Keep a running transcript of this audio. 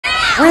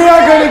we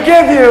are going to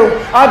give you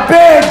a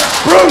big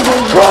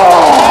bruising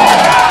draw.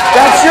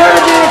 That's sure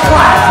to be a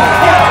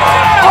classic.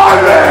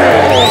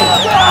 Army!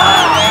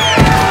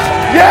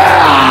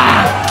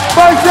 Yeah!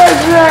 Versus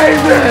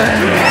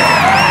Navy!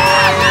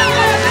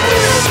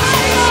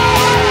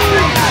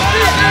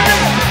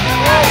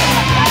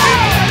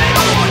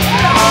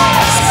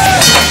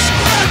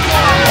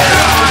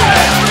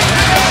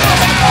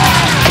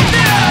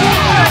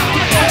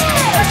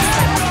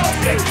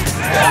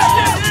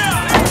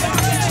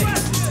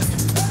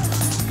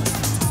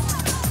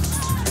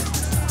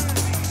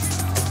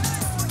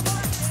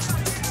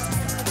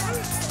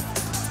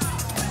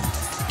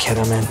 Kid,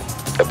 I'm in.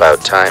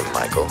 About time,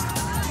 Michael.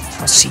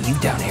 I'll see you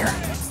down here.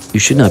 You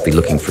should not be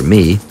looking for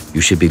me.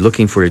 You should be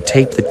looking for a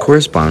tape that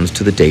corresponds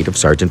to the date of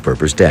Sergeant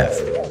Purper's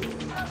death.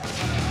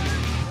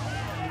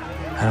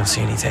 I don't see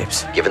any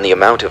tapes. Given the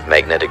amount of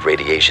magnetic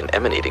radiation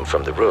emanating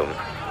from the room,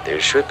 there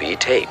should be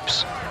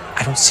tapes.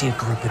 I don't see a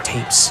group of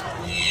tapes.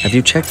 Have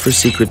you checked for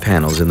secret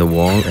panels in the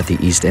wall at the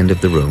east end of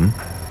the room?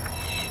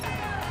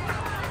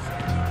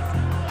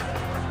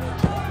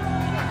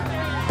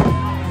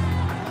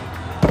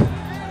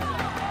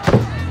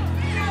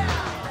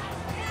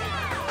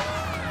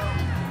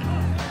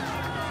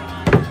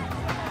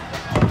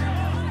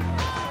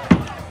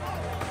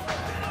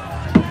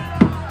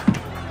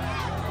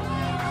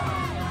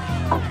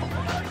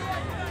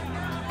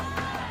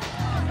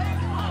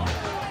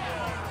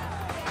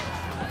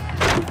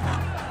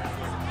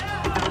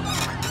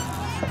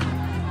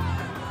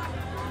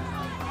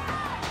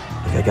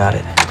 I got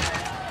it.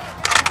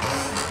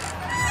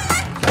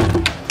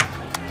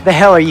 The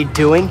hell are you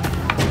doing?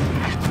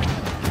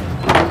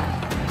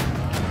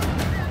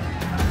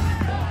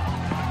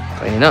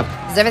 Cleaning up.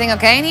 Is everything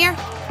okay in here?